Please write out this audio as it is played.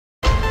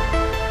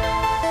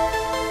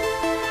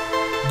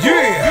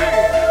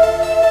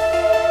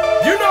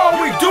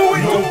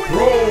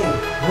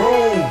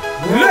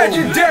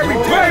Legendary,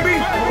 baby.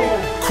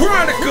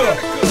 Cronica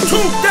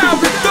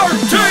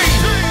 2013.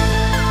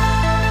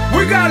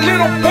 We got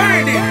Little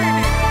Bandit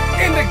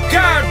in the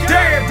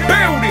goddamn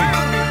building.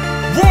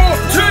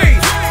 Royalty.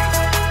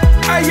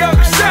 Hey,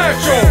 Young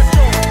Sancho.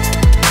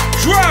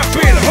 Drop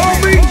it,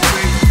 homie.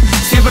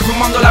 Siempre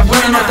fumando la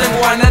buena, no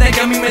tengo a nadie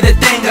que a mí me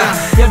detenga.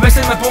 Y a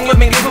veces me pongo en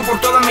mi grifo por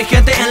toda mi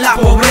gente en la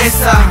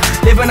pobreza.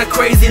 Living a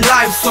crazy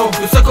life, so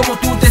yo sé como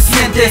tú te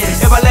sientes.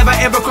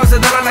 Ever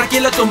consideran aquí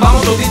le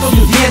tumbamos toditos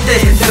sus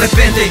dientes. De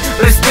repente,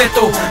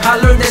 respeto, I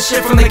learned that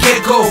shit from the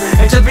get-go.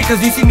 And just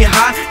because you see me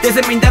hot,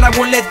 doesn't mean that I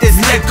won't let this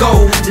let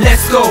go.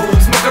 Let's go,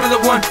 smoke another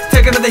one,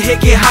 take another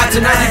hit, get hot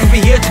tonight. You can be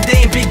here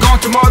today and be gone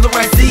tomorrow, the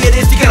way I see it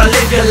is, you gotta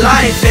live your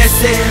life.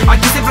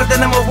 Aquí siempre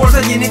tenemos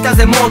bolsas llenitas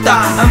de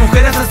mota. Las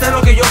mujeres hacen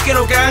lo que yo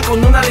quiero que hagan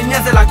con una línea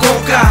de la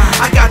coca.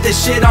 I got this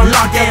shit on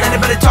lockdown.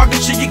 Anybody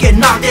talking shit, you get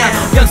knocked down.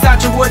 Young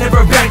Sancho would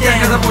never back down,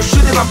 cause I will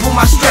shoot if I pull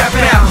my strap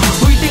out.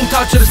 Who you think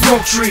taught you the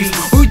smoke tree?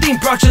 Who you think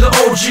brought you the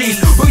OG?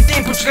 Who you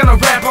think put you gonna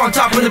rap on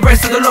top of the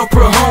rest of the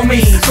local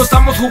homies? No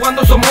estamos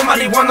jugando, somos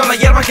marihuana, la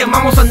hierba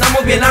quemamos,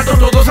 andamos bien altos,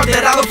 todos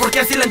alterados,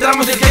 porque así le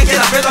entramos y el que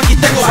queda pedo, aquí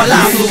tengo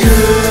balazo.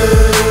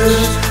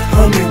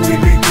 Homie, we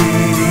be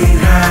getting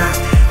high,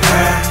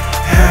 high,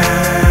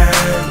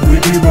 high. We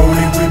be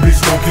rolling, we be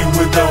smoking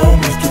with the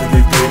homies till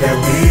the day that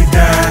we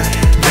die,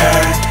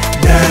 die,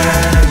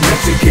 die.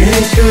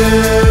 Mexican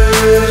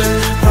Kush,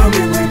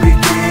 homie, we be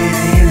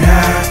getting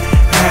high,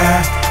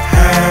 high,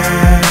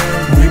 high.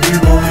 We be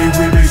rolling,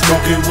 we be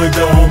smoking with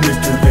the homies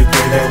till the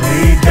day that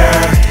we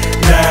die,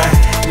 die,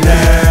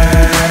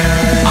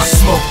 die. I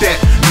smoke that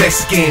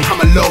Mexican,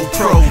 I'm a low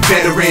pro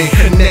veteran.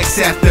 Connects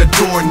at the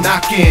door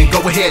knocking. Go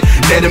ahead,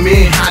 let him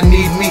in. I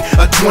need me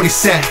a 20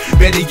 sack.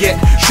 Better yet,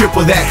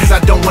 triple that, cause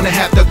I don't wanna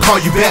have to call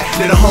you back.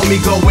 Little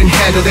homie, go and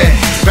handle that.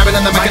 Rapping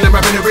on the mic and I'm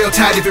rapping it real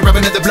tight. If you're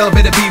rapping at the blunt,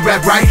 better be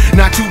rap right.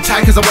 Not too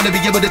tight, cause I wanna be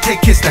able to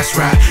take hits. That's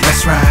right,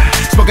 that's right.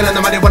 Smoking on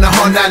the mic, wanna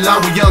all night long.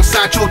 With Young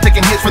Sancho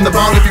taking hits from the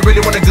bong. If you really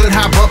want a good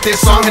high, bump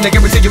this song, and I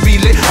guarantee you'll be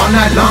lit all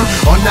night long.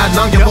 All night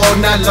long, you're all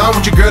night long.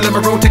 With your girl in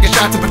my room, taking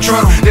shots of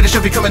Patron. Little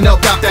she'll be coming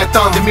up out that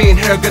thong. Then me and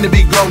her gonna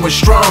be glowing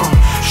strong,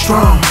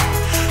 strong.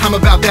 I'm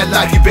about that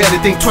life, you better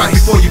think twice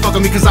before you fuck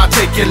with me, cause I'll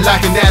take your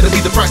life and that'll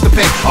be the price to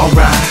pay.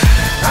 Alright.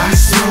 I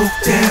smoke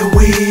that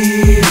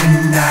weed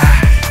and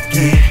I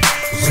get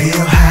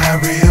real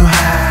high, real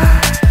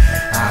high.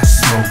 I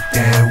smoke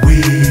that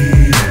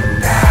weed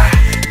and I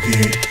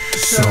get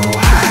so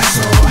high,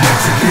 so high.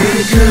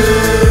 Mexican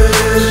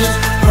Kush,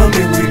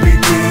 homie, we be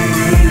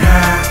getting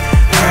high,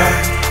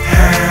 high,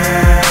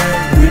 high.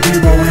 We be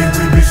rolling,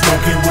 we be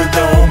smoking with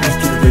the homies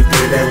till the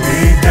day that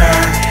we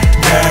die,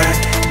 die,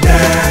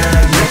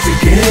 die.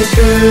 Mexican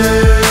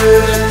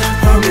Kush,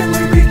 homie,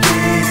 we be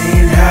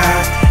getting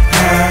high,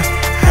 high,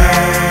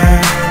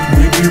 high.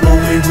 We be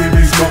rolling, we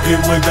be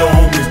smoking with the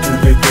homies till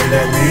the day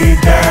that we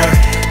die,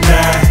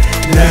 die,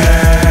 die.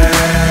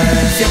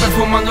 Siempre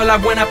fumando la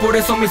buena, por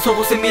eso mis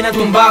ojos se miran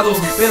tumbados.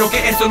 Pero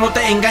que eso no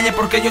te engañe,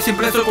 porque yo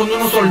siempre estoy con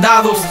unos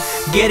soldados.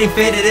 Getting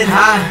faded and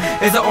high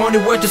is the only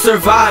way to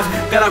survive.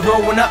 Gotta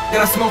roll one up,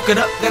 gotta smoke it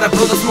up, gotta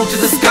blow the smoke to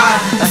the sky.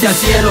 Hacia el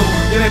cielo,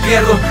 yo me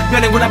pierdo, yo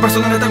a ninguna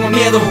persona le tengo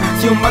miedo.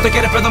 Si un vato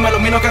quiere pedo, me lo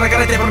miro cara a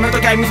cara y te prometo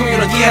que ahí mismo yo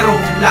lo entierro.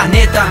 La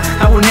neta,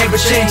 I will never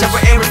change, I'm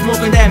forever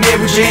smoking that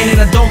Mary Jane.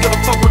 And I don't give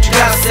a fuck what you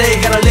gotta say,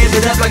 gotta live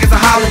it up like it's a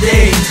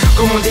holiday.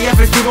 Como un día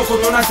festivo con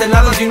unas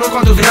heladas y unos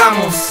cuantos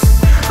gramos.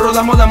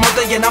 Rodamos la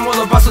moto y llenamos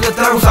los vasos de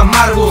tragos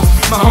amargos.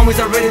 My homies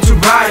are ready to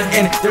ride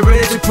and they're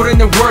ready to put in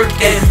the work,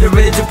 and they're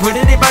ready to put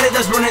anybody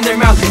that's running their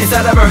mouth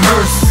inside of a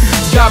hearse.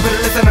 Y'all better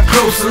listen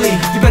closely,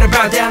 you better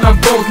bow down on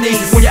both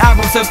knees. When your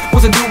album self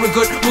wasn't doing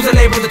good, who's the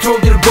label that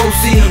told you to go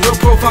see? Low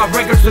profile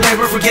records will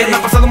never forget it.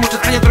 Han pasado muchos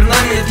años pero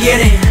nadie me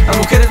detiene. Las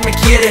mujeres me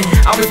quieren,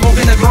 I'll be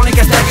smoking the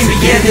Cronica stacking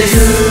billetes.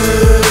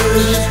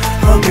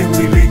 Homie,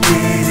 we be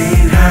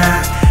getting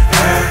high,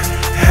 high,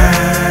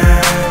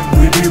 high.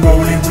 We be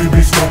rolling, we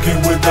be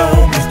smoking with the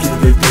homies till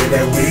the day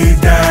that we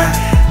die,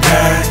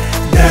 die,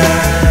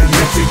 die.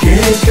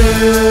 Mexican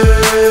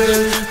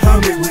Kush,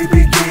 homie, we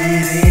be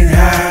getting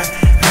high,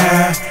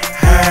 high,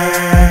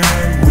 high.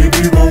 We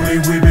be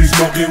rolling, we be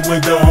smoking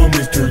with the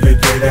homies till the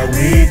day that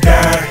we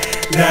die,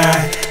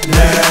 die,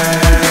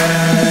 die.